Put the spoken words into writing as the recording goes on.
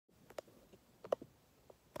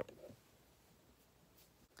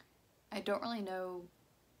I don't really know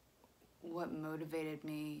what motivated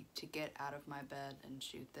me to get out of my bed and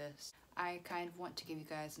shoot this. I kind of want to give you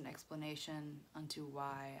guys an explanation onto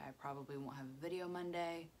why I probably won't have a video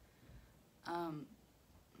Monday. I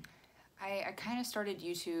kind of started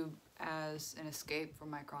YouTube as an escape from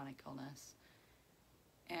my chronic illness,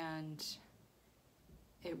 and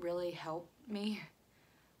it really helped me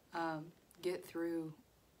get through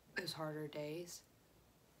those harder days.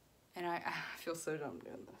 And I feel so dumb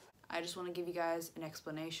doing this. I just want to give you guys an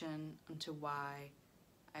explanation onto why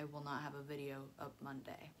I will not have a video up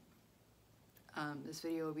Monday. This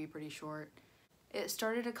video will be pretty short. It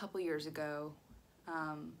started a couple years ago.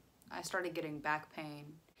 I started getting back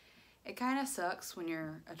pain. It kind of sucks when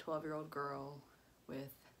you're a 12-year-old girl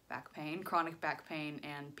with back pain, chronic back pain,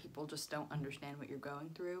 and people just don't understand what you're going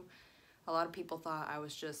through. A lot of people thought I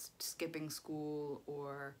was just skipping school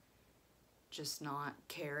or just not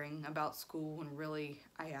caring about school, when really,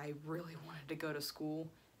 I really wanted to go to school.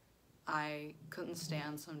 I couldn't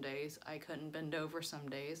stand some days. I couldn't bend over some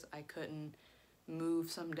days. I couldn't move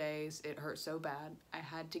some days. It hurt so bad. I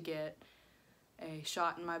had to get a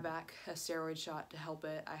shot in my back, a steroid shot to help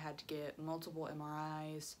it. I had to get multiple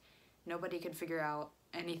MRIs. Nobody could figure out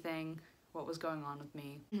anything, what was going on with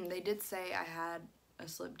me. They did say I had a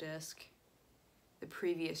slip disc the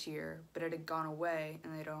previous year, but it had gone away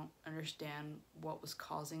and they don't understand what was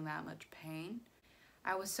causing that much pain.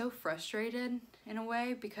 I was so frustrated in a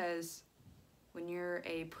way because when you're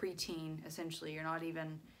a preteen, essentially, you're not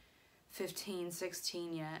even 15,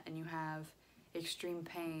 16 yet, and you have extreme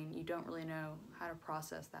pain, you don't really know how to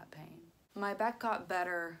process that pain. My back got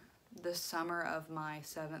better the summer of my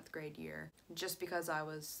 7th grade year, just because I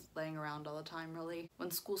was laying around all the time, really. When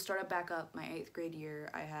school started back up my 8th grade year,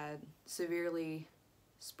 I had severely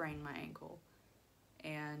sprained my ankle,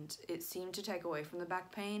 and it seemed to take away from the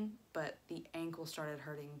back pain, but the ankle started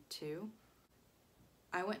hurting too.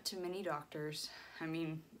 I went to many doctors. I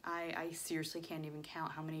mean, I seriously can't even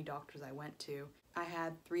count how many doctors I went to. I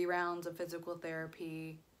had 3 rounds of physical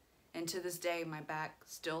therapy, and to this day my back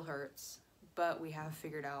still hurts, but we have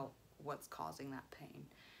figured out what's causing that pain.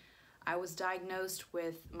 I was diagnosed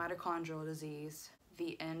with mitochondrial disease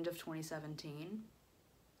the end of 2017,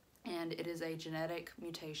 and it is a genetic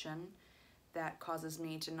mutation that causes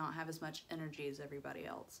me to not have as much energy as everybody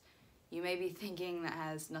else. You may be thinking that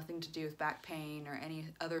has nothing to do with back pain or any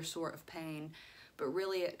other sort of pain, but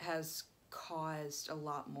really it has caused a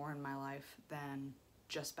lot more in my life than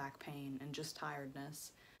just back pain and just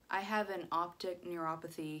tiredness. I have an optic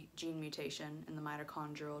neuropathy gene mutation in the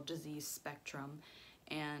mitochondrial disease spectrum,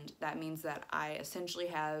 and that means that I essentially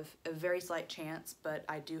have a very slight chance, but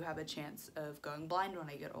I do have a chance of going blind when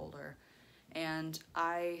I get older. And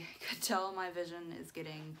I could tell my vision is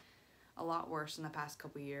getting a lot worse in the past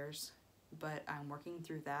couple years, but I'm working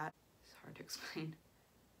through that. It's hard to explain.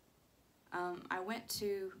 I went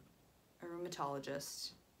to a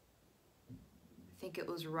rheumatologist. I think it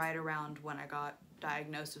was right around when I got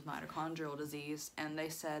diagnosed with mitochondrial disease, and they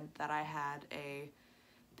said that I had a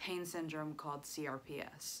pain syndrome called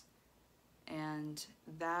CRPS. And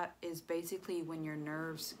that is basically when your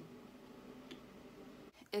nerves,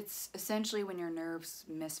 it's essentially when your nerves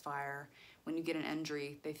misfire. When you get an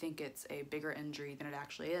injury, they think it's a bigger injury than it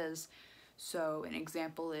actually is. So an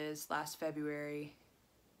example is last February,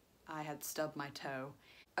 I had stubbed my toe.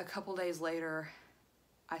 A couple days later,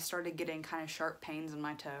 I started getting kind of sharp pains in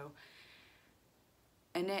my toe,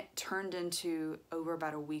 and it turned into, over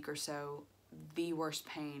about a week or so, the worst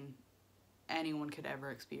pain anyone could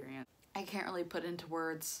ever experience. I can't really put into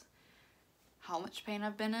words how much pain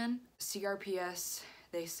I've been in. CRPS,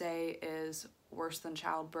 they say, is worse than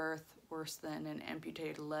childbirth, worse than an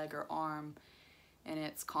amputated leg or arm, and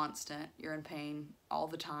it's constant. You're in pain all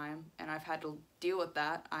the time, and I've had to deal with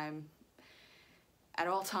that. I'm at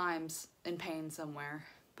all times in pain somewhere.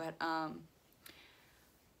 But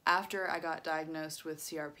after I got diagnosed with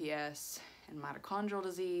CRPS and mitochondrial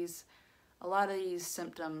disease, a lot of these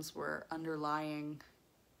symptoms were underlying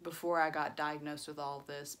before I got diagnosed with all of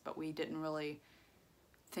this, but we didn't really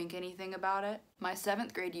think anything about it. My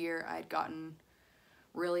 7th grade year, I'd gotten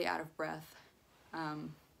really out of breath.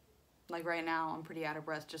 Like right now, I'm pretty out of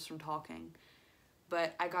breath just from talking.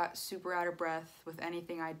 But I got super out of breath with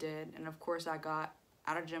anything I did, and of course I got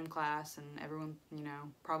out of gym class, and everyone, you know,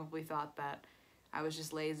 probably thought that I was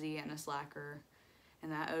just lazy and a slacker,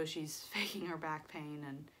 and that, oh, she's faking her back pain,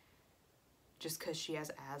 and just because she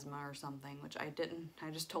has asthma or something, which I didn't. I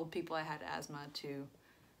just told people I had asthma to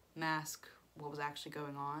mask what was actually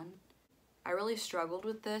going on. I really struggled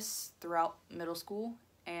with this throughout middle school,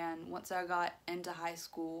 and once I got into high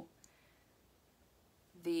school,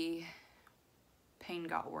 the pain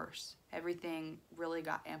got worse. Everything really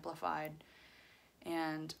got amplified,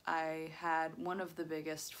 and I had one of the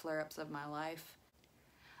biggest flare-ups of my life.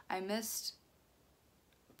 I missed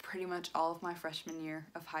pretty much all of my freshman year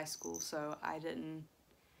of high school, so I didn't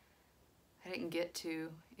get to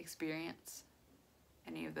experience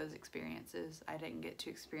any of those experiences. I didn't get to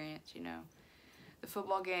experience, you know, the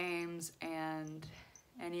football games and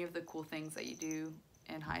any of the cool things that you do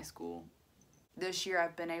in high school. This year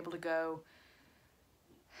I've been able to go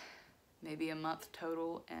maybe a month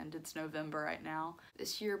total, and it's November right now.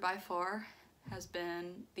 This year by far has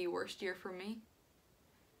been the worst year for me.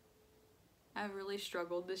 I've really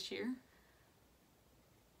struggled this year.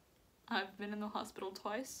 I've been in the hospital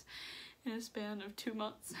twice in a span of 2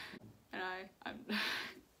 months, and I'm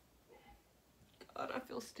God, I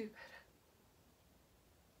feel stupid.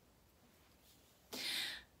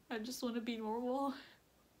 I just want to be normal,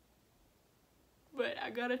 but I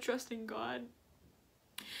gotta trust in God,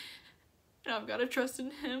 and I've gotta trust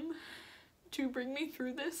in Him to bring me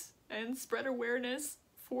through this and spread awareness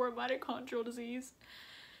for mitochondrial disease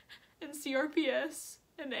and CRPS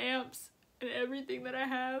and AMPS and everything that I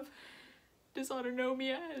have.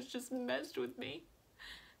 Dysautonomia has just messed with me.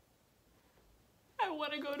 I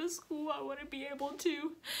want to go to school. I want to be able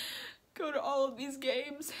to go to all of these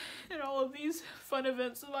games and all of these fun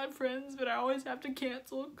events with my friends, but I always have to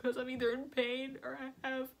cancel because I'm either in pain or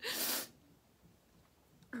I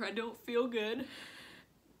don't feel good.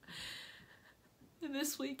 And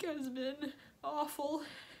this week has been awful.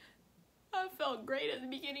 I felt great at the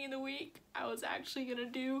beginning of the week. I was actually gonna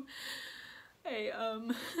do a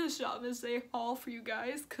shop Wednesday haul for you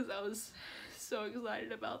guys because I was so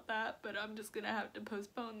excited about that, but I'm just gonna have to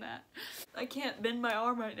postpone that. I can't bend my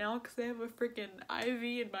arm right now because I have a freaking IV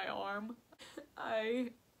in my arm.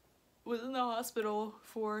 I was in the hospital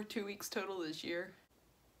for 2 weeks total this year.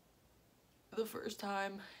 The first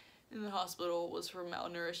time in the hospital was for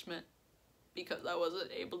malnourishment because I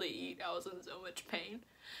wasn't able to eat. I was in so much pain.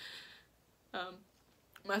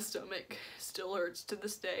 My stomach still hurts to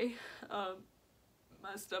this day.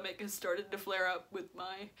 My stomach has started to flare up with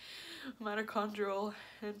my mitochondrial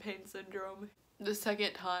and pain syndrome. The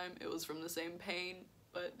second time it was from the same pain,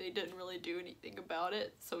 but they didn't really do anything about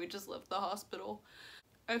it, so we just left the hospital.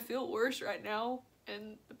 I feel worse right now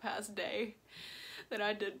in the past day than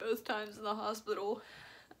I did both times in the hospital.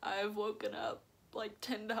 I've woken up like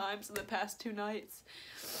 10 times in the past 2 nights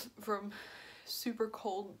from super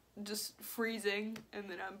cold, just freezing, and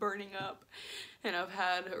then I'm burning up, and I've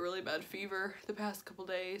had a really bad fever the past couple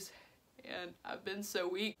days, and I've been so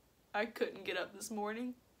weak. I couldn't get up this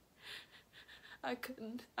morning. I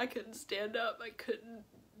couldn't stand up. I couldn't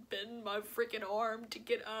bend my freaking arm to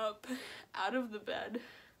get up out of the bed.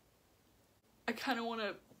 I kind of want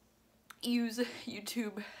to use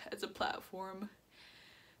YouTube as a platform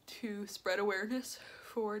to spread awareness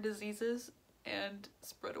for diseases and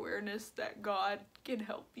spread awareness that God can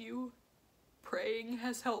help you. Praying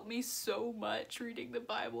has helped me so much. Reading the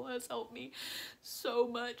Bible has helped me so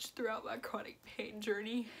much throughout my chronic pain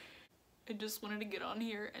journey. I just wanted to get on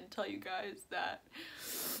here and tell you guys that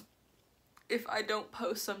if I don't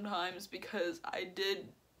post sometimes, because I did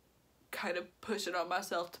kind of push it on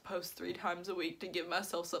myself to post 3 times a week to give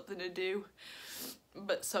myself something to do,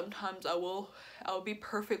 but sometimes I'll be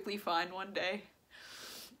perfectly fine one day.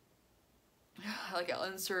 Like, I'll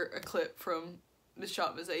insert a clip from the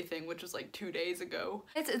shop Mazay thing, which was like 2 days ago.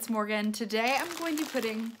 It's Morgan. Today I'm going to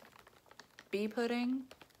be pudding.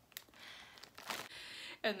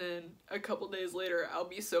 And then a couple days later I'll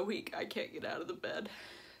be so weak I can't get out of the bed.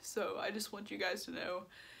 So I just want you guys to know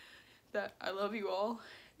that I love you all,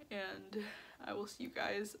 and I will see you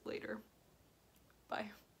guys later.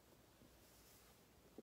 Bye.